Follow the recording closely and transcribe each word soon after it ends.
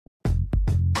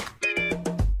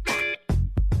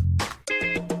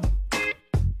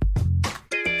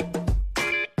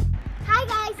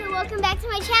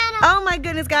Oh my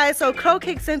goodness, guys. So Klo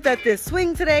Kick sent us this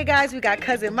swing today, guys. We got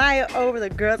cousin Maya over. The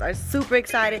girls are super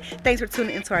excited. Thanks for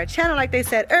tuning into our channel like they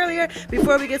said earlier.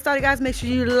 Before we get started, guys, make sure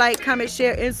you like, comment,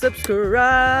 share, and subscribe.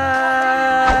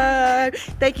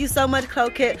 Thank you so much,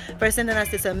 Klo Kick, for sending us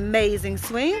this amazing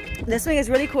swing. This swing is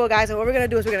really cool, guys, and what we're gonna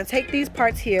do is we're gonna take these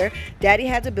parts here. Daddy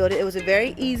had to build it. It was a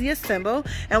very easy assemble,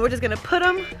 and we're just gonna put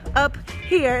them up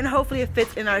here, and hopefully it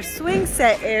fits in our swing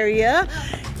set area.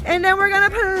 And then we're gonna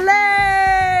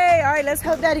play. All right, let's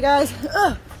help Daddy, guys.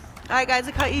 All right, guys,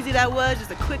 look how easy that was.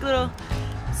 Just a quick little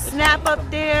snap up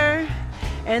there,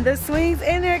 and the swing's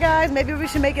in there, guys. Maybe we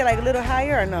should make it like a little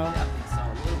higher, or no? Yeah, I think so.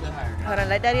 A little bit higher. Hold on,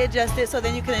 let Daddy adjust it. So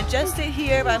then you can adjust it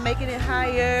here by making it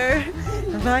higher.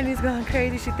 Imani's going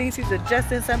crazy. She thinks she's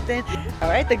adjusting something. All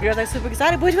right, the girls are super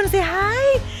excited. Boys, you wanna say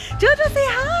hi? Jojo, say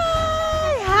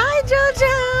hi. Hi,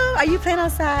 Jojo. Are you playing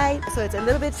outside? So it's a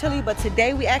little bit chilly, but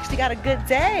today we actually got a good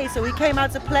day. So we came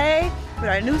out to play with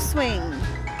our new swing.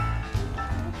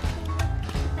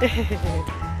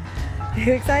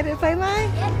 You excited to play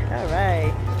mine? Yeah. All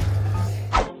right.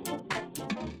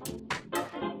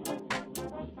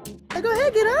 Go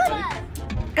ahead, get on.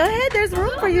 Go ahead, there's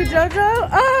room for you, Jojo.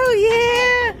 Oh,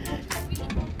 yeah.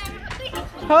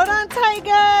 Hold on tight,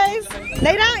 guys.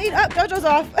 Lay down, eat up. Jojo's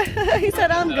off. He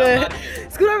said, I'm good.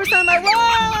 Scoot over, son. Like,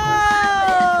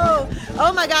 whoa.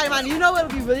 Oh, my God, Imani. You know what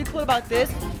would be really cool about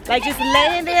this? Like, just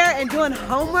laying there and doing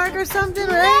homework or something,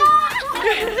 right?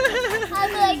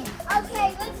 I'm like,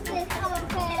 okay, what's this? I'm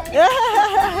okay.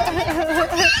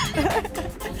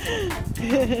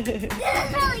 This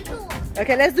is really cool.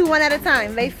 Okay, let's do one at a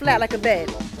time. Lay flat like a bed.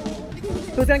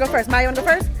 Who's gonna go first? Maya, you wanna go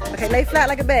first? Okay, lay flat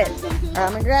like a bed. All right,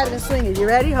 I'm gonna grab it and swing it. You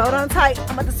ready? Hold on tight.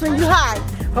 I'm about to swing you high.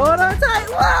 Hold on tight.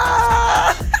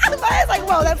 Whoa! Maya's like,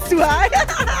 whoa, that's too high.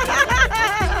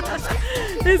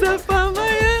 Is that fun,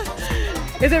 Maya?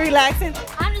 Is it relaxing?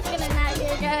 I'm just gonna not do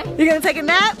that. You're gonna take a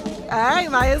nap? All right,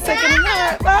 Maya's taking a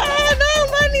nap. Oh, no,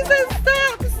 Imani said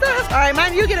stop, stop. All right,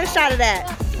 Imani, you get a shot of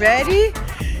that. Ready?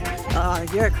 Oh,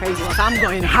 you're a crazy one. I'm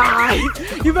going high.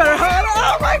 You better hold on.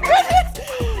 Oh, my goodness.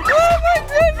 Oh, my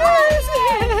goodness.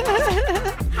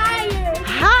 Higher.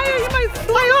 Higher, you might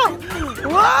fly off.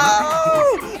 Whoa.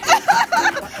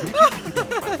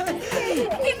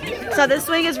 So this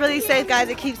swing is really safe, guys.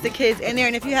 It keeps the kids in there.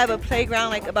 And if you have a playground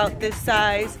like about this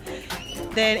size,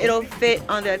 then it'll fit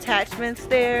on the attachments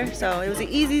there. So it was an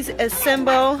easy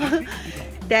assemble.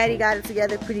 Daddy got it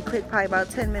together pretty quick, probably about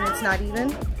 10 minutes, not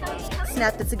even.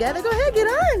 Snapped it together. Go ahead, get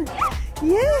on.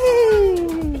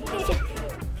 Yay.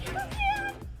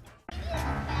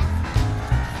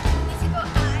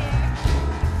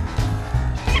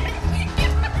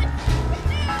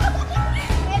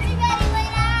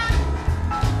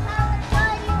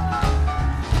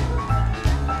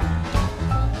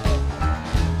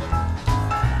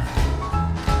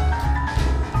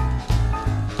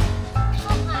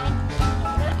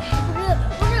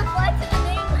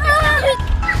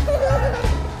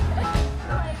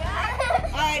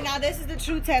 This is the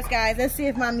true test, guys. Let's see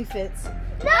if mommy fits.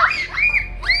 No.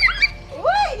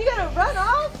 What? You gonna run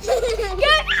off?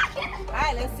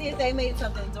 Alright, let's see if they made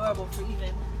something adorable for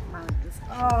even mommies.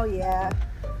 Oh yeah.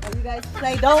 Oh, you guys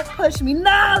play. Don't push me.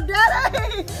 No,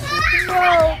 Daddy!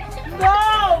 No!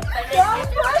 No! Don't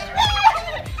push me!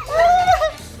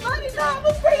 Mommy, no,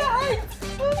 let's bring it on.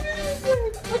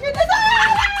 Look at this.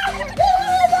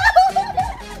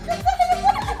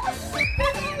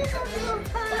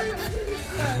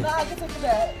 No, I can take the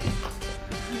bed.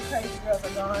 You crazy girls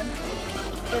are gone.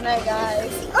 Good night,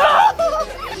 guys.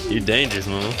 You're dangerous,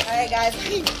 Mama. Alright, guys.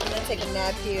 I'm gonna take a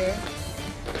nap here.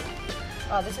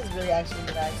 Oh, this is really actually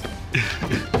relaxing.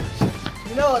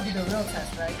 You know it'll be the real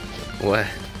test, right? What?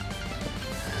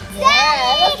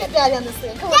 Yeah, let's get Daddy on this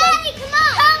thing. Come on, Daddy, Daddy. come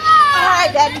on. Come on.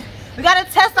 Alright, Daddy. We gotta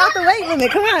test out the weight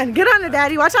limit. Come on, get on it,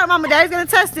 Daddy. Watch out, Mama. Daddy's gonna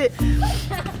test it.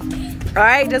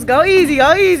 Alright, just go easy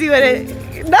with it.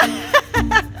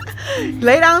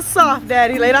 Lay down soft,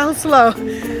 Daddy. Lay down slow.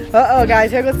 Uh-oh, guys.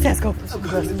 Here goes the test. Go.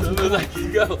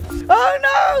 Go. Oh,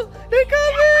 no. They're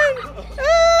coming.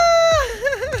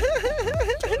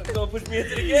 It's gonna push me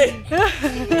into the game.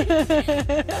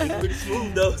 It's pretty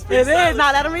smooth, though. It's pretty It solid. is.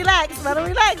 Now let him relax. Let him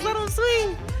relax. Let him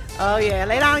swing. Oh, yeah.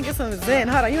 Lay down and get some zen.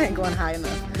 Hold on. You ain't going high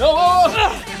enough. No!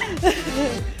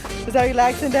 Is that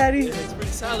relaxing, Daddy? It's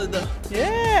pretty solid, though.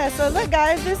 Yeah. So, look,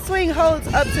 guys. This swing holds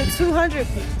up to 200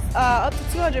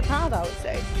 pounds, I would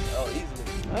say. Oh, easily.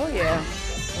 Oh, yeah.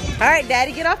 All right,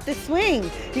 Daddy, get off the swing.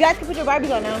 You guys can put your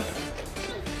Barbies on now.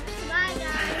 Bye,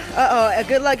 guys. Uh-oh,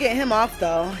 good luck getting him off,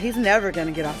 though. He's never going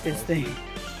to get off this thing.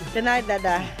 Good night,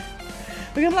 Dada.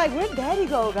 We're going to be like, where'd Daddy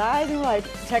go, guys? And we're like,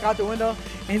 check out the window,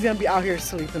 and he's going to be out here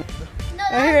sleeping. No,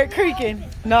 I hear it creaking.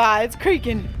 Nah, it's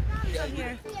creaking.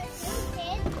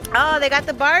 Oh, they got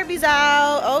the Barbies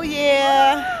out. Oh,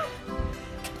 yeah.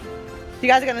 You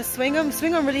guys are going to swing them?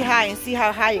 Swing them really high and see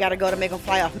how high you got to go to make them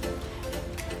fly off.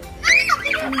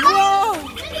 Whoa!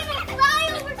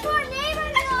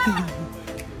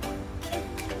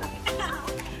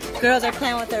 Girls are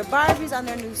playing with their Barbies on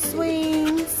their new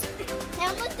swings.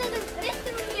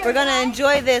 We're going to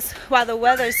enjoy this while the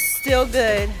weather's still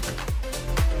good.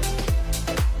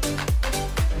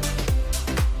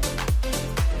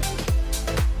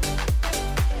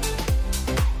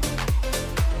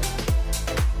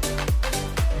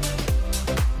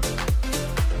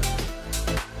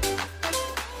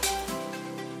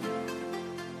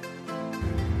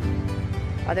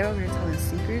 Are they over here telling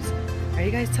secrets? Are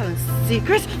you guys telling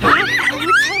secrets? Are you telling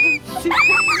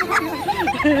secrets?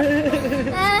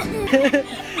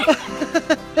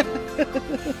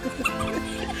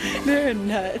 They're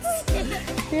nuts.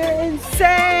 You're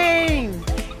insane.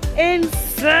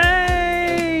 Insane.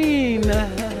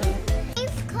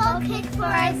 Klo Kick for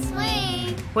our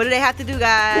swing. What do they have to do,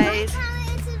 guys?